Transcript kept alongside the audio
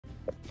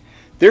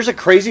There's a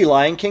crazy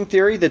Lion King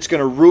theory that's going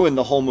to ruin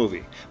the whole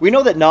movie. We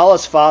know that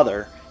Nala's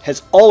father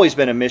has always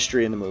been a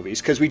mystery in the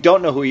movies because we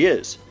don't know who he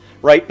is,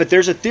 right? But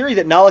there's a theory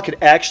that Nala could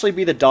actually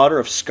be the daughter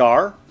of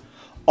Scar.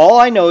 All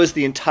I know is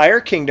the entire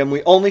kingdom,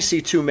 we only see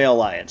two male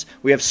lions.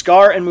 We have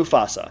Scar and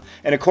Mufasa.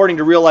 And according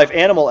to real-life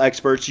animal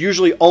experts,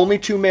 usually only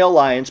two male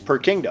lions per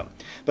kingdom.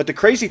 But the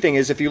crazy thing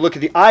is, if you look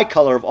at the eye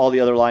color of all the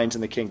other lions in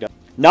the kingdom,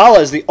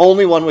 Nala is the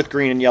only one with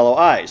green and yellow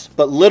eyes.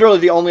 But literally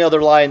the only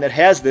other lion that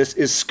has this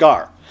is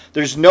Scar.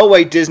 There's no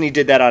way Disney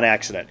did that on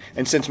accident.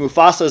 And since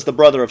Mufasa is the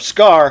brother of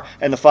Scar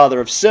and the father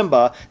of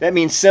Simba, that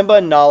means Simba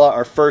and Nala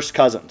are first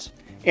cousins.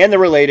 And they're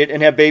related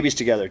and have babies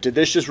together. Did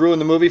this just ruin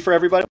the movie for everybody?